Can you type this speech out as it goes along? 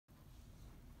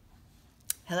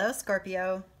Hello,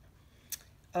 Scorpio.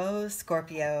 Oh,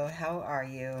 Scorpio, how are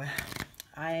you?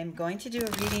 I'm going to do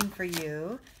a reading for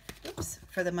you,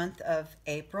 for the month of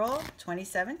April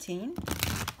 2017.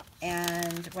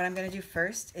 And what I'm going to do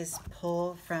first is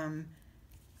pull from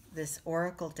this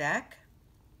oracle deck.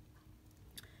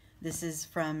 This is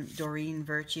from Doreen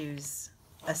Virtue's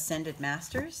Ascended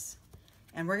Masters.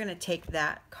 And we're going to take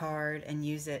that card and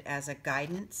use it as a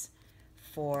guidance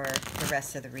for the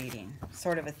rest of the reading.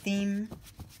 Sort of a theme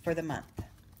for the month.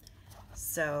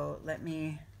 So let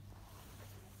me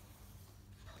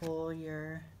pull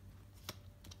your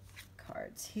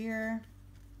cards here.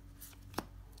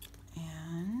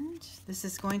 And this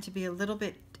is going to be a little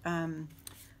bit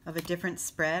of a different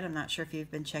spread. I'm not sure if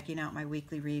you've been checking out my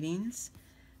weekly readings,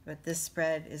 but this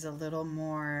spread is a little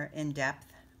more in-depth,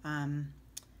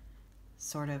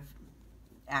 sort of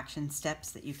action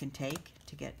steps that you can take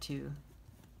to get to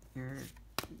your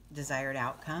desired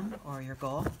outcome or your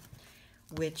goal,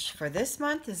 which for this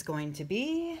month is going to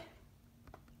be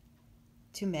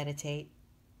to meditate.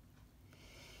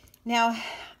 Now,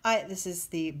 this is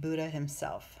the Buddha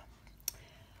himself.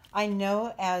 I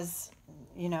know, as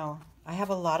you know, I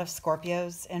have a lot of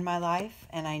Scorpios in my life,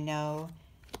 and I know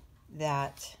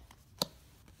that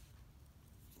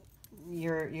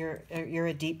you're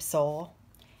a deep soul,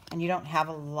 and you don't have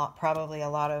probably a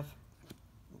lot of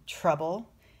trouble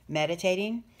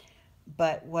meditating.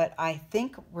 But what I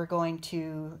think we're going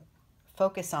to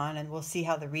focus on, and we'll see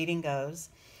how the reading goes,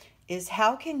 is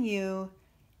how can you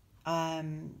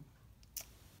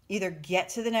either get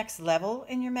to the next level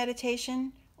in your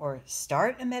meditation or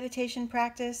start a meditation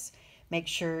practice. Make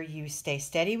sure you stay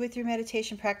steady with your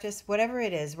meditation practice. Whatever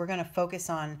it is, we're going to focus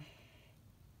on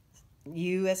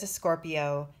you as a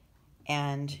Scorpio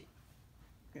and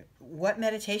what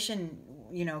meditation,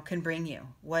 can bring you,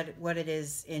 what it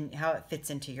is, in how it fits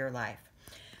into your life.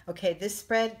 Okay, this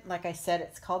spread, like I said,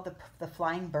 it's called the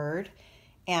Flying Bird,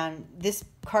 and this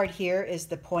card here is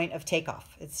the point of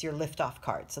takeoff. It's your liftoff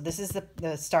card. So this is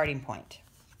the starting point.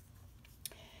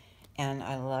 And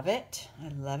I love it. I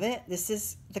love it. This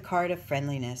is the card of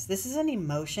friendliness. This is an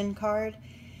emotion card,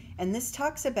 and this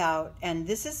talks about, and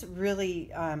this is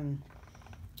really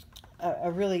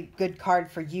a really good card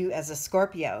for you as a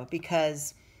Scorpio,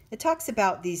 because it talks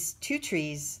about these two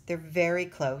trees. They're very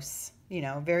close,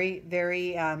 very,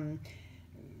 very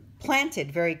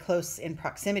planted very close in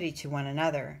proximity to one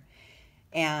another.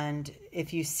 And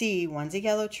if you see, one's a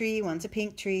yellow tree, one's a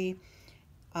pink tree.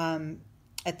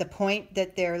 At the point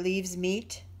that their leaves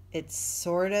meet, it's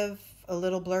sort of a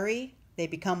little blurry. They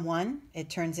become one.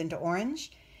 It turns into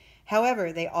orange.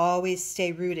 However, they always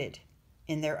stay rooted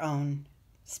in their own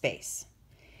space.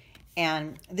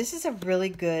 And this is a really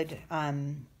good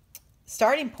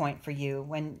starting point for you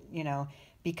when,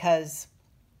 because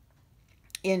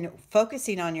in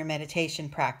focusing on your meditation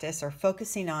practice, or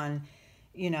focusing on,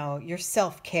 your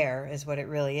self-care is what it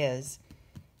really is.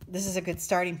 This is a good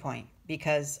starting point,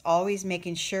 because always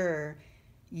making sure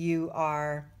you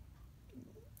are,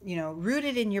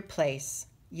 rooted in your place,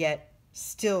 yet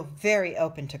still very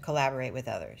open to collaborate with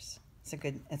others.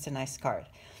 It's a nice card.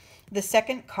 The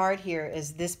second card here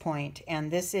is this point,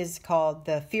 and this is called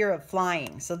the Fear of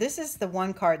Flying. So this is the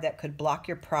one card that could block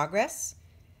your progress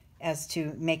as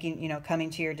to making, coming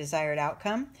to your desired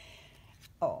outcome.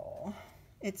 Oh,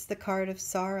 it's the card of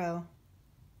sorrow.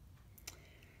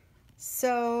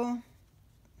 So,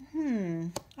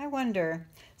 I wonder.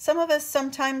 Some of us,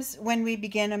 sometimes when we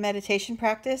begin a meditation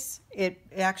practice, it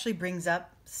actually brings up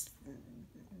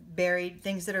buried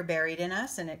things that are buried in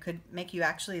us, and it could make you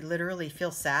actually literally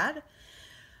feel sad,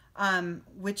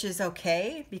 which is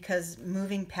okay, because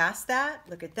moving past that,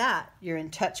 look at that, you're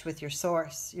in touch with your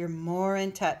source. You're more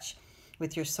in touch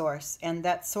with your source, and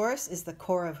that source is the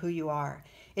core of who you are.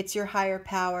 It's your higher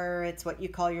power. It's what you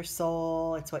call your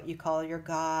soul. It's what you call your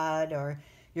God, or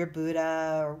your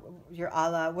Buddha, or your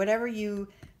Allah, whatever you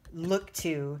look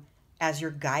to as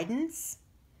your guidance,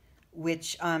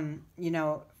 which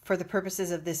for the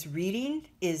purposes of this reading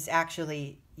is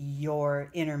actually your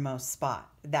innermost spot.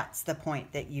 That's the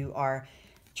point that you are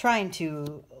trying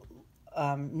to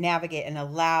navigate and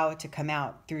allow to come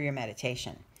out through your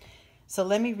meditation. So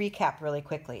let me recap really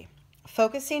quickly.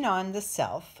 Focusing on the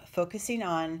self, focusing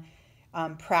on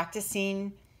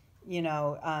practicing,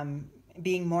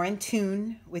 being more in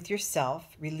tune with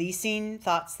yourself, releasing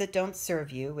thoughts that don't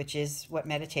serve you, which is what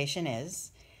meditation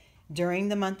is. During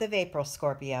the month of April,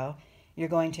 Scorpio, you're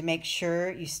going to make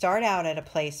sure you start out at a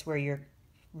place where you're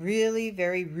really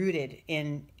very rooted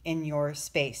in your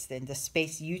space, in the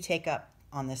space you take up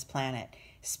on this planet,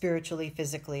 spiritually,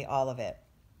 physically, all of it.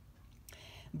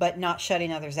 But not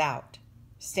shutting others out,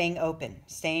 staying open,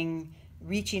 staying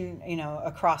reaching,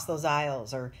 across those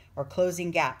aisles, or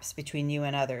closing gaps between you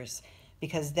and others,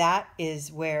 because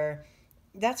that's where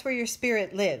your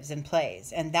spirit lives and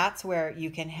plays, and that's where you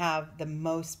can have the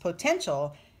most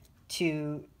potential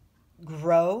to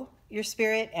grow your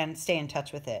spirit and stay in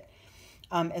touch with it.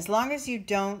 As long as you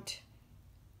don't,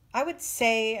 I would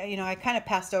say, I kind of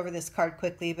passed over this card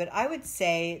quickly, but I would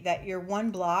say that your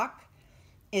one block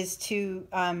is to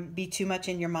be too much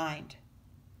in your mind.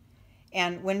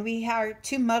 And when we are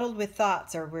too muddled with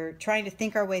thoughts, or we're trying to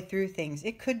think our way through things,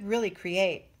 it could really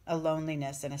create a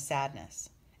loneliness and a sadness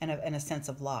and a sense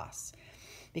of loss,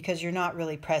 because you're not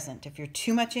really present. If you're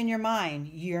too much in your mind,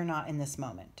 you're not in this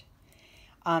moment.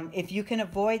 If you can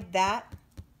avoid that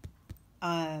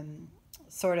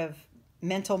sort of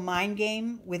mental mind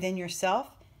game within yourself,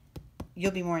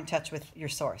 you'll be more in touch with your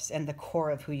source and the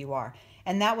core of who you are.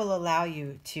 And that will allow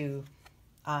you to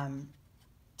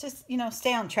just,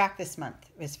 stay on track this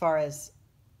month as far as,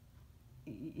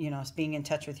 being in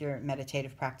touch with your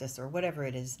meditative practice, or whatever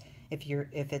it is.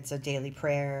 If it's a daily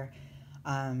prayer,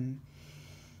 once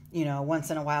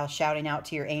in a while shouting out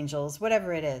to your angels,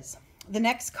 whatever it is. The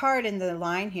next card in the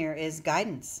line here is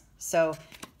guidance. So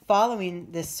following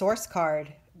this source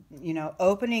card,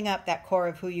 opening up that core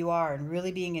of who you are and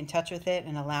really being in touch with it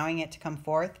and allowing it to come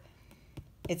forth,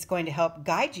 it's going to help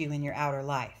guide you in your outer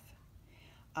life.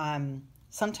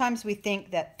 Sometimes we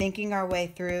think that thinking our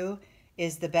way through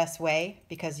is the best way,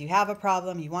 because you have a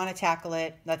problem, you want to tackle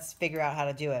it, let's figure out how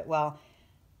to do it. Well,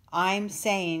 I'm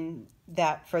saying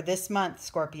that for this month,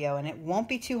 Scorpio, and it won't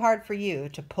be too hard for you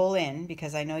to pull in,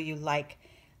 because I know you like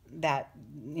that,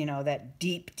 that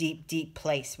deep, deep, deep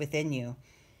place within you.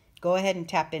 Go ahead and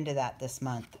tap into that this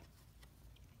month.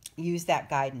 Use that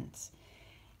guidance.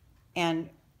 And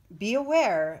be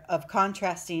aware of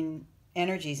contrasting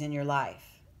energies in your life.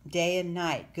 Day and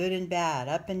night, good and bad,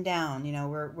 up and down.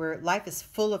 Life is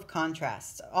full of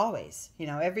contrasts, always.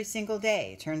 Every single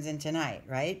day turns into night,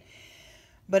 right?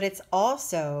 But it's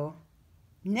also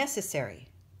necessary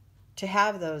to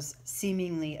have those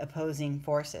seemingly opposing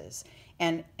forces,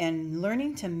 and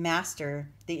learning to master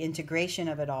the integration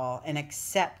of it all and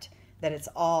accept that it's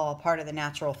all part of the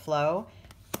natural flow.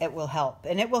 It will help.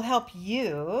 And it will help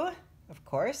you, of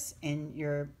course, in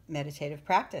your meditative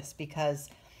practice, because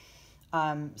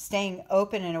staying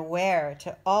open and aware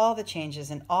to all the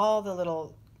changes and all the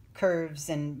little curves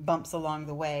and bumps along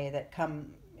the way that come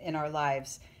in our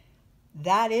lives,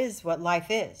 that is what life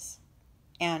is.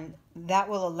 And that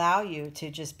will allow you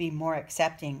to just be more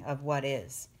accepting of what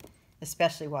is,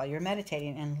 especially while you're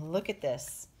meditating. And look at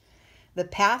this. The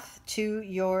path to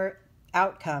your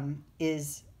outcome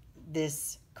is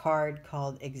this card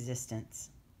called existence.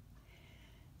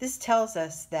 This tells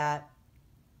us that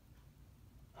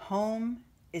home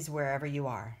is wherever you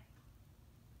are.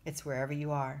 It's wherever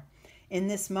you are. In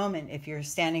this moment, if you're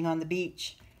standing on the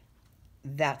beach,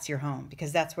 that's your home,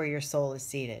 because that's where your soul is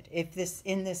seated.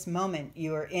 In this moment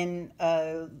you're in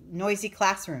a noisy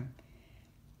classroom,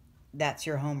 that's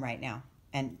your home right now.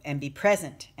 And be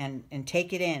present and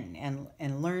take it in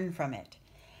and learn from it.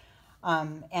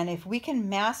 And if you can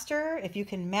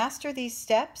master these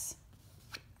steps,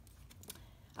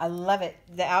 I love it.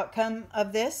 The outcome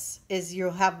of this is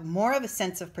you'll have more of a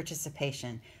sense of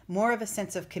participation, more of a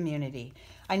sense of community.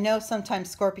 I know sometimes,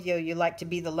 Scorpio, you like to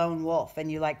be the lone wolf,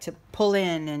 and you like to pull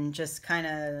in and just kind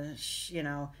of,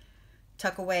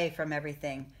 tuck away from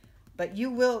everything. But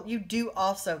you do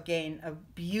also gain a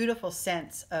beautiful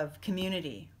sense of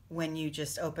community when you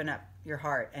just open up your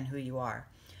heart and who you are.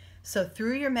 So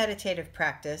through your meditative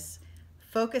practice,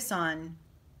 focus on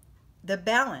the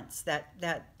balance, that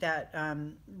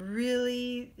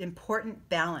really important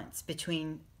balance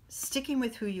between sticking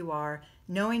with who you are,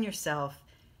 knowing yourself,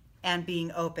 and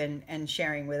being open and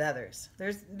sharing with others.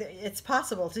 It's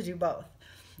possible to do both.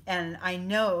 And I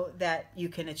know that you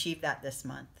can achieve that this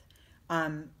month.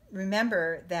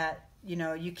 Remember that,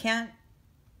 you can't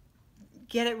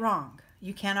get it wrong.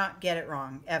 You cannot get it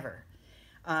wrong, ever.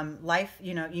 Life,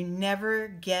 you never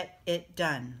get it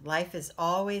done. Life is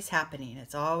always happening.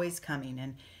 It's always coming.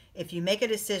 And if you make a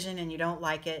decision and you don't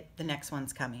like it, the next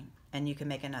one's coming and you can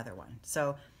make another one.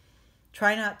 So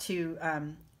try not to,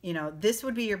 this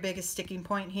would be your biggest sticking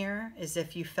point here, is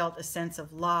if you felt a sense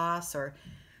of loss, or,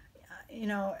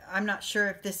 I'm not sure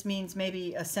if this means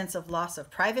maybe a sense of loss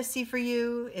of privacy for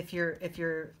you, if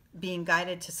you're being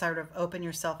guided to sort of open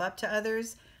yourself up to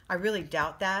others. I really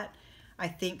doubt that. I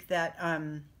think that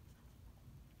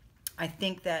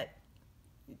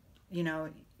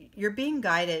you're being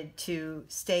guided to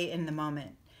stay in the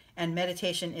moment, and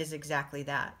meditation is exactly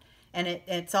that. And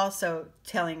it's also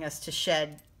telling us to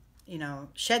shed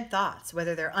thoughts,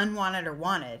 whether they're unwanted or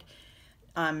wanted.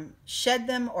 shed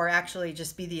them or actually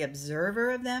just be the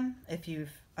observer of them. If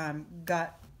you've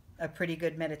got a pretty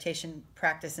good meditation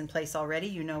practice in place already,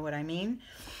 you know what I mean.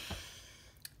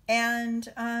 And,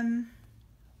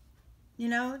 you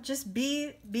know, just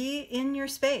be in your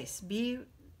space. Be,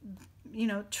 you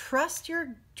know, trust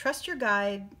your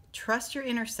guide, trust your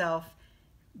inner self.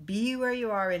 Be where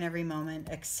you are in every moment.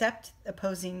 Accept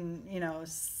opposing, you know,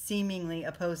 seemingly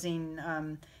opposing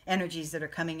energies that are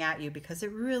coming at you, because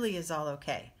it really is all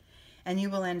okay. And you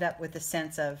will end up with a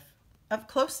sense of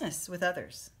closeness with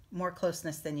others, more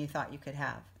closeness than you thought you could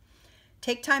have.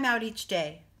 Take time out each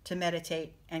day to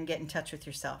meditate and get in touch with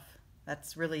yourself.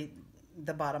 That's really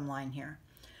the bottom line here.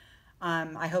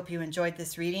 I hope you enjoyed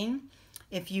this reading.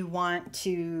 If you want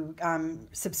to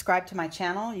subscribe to my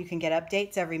channel, you can get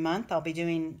updates every month. I'll be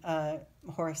doing a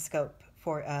horoscope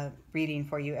for reading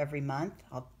for you every month.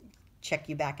 I'll check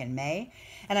you back in May.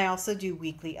 And I also do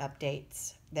weekly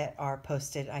updates that are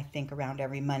posted, I think, around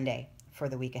every Monday for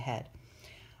the week ahead.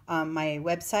 My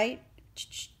website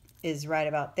is right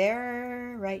about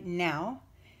there right now.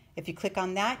 If you click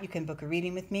on that, you can book a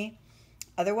reading with me.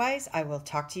 Otherwise, I will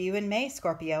talk to you in May,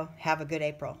 Scorpio. Have a good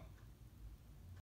April.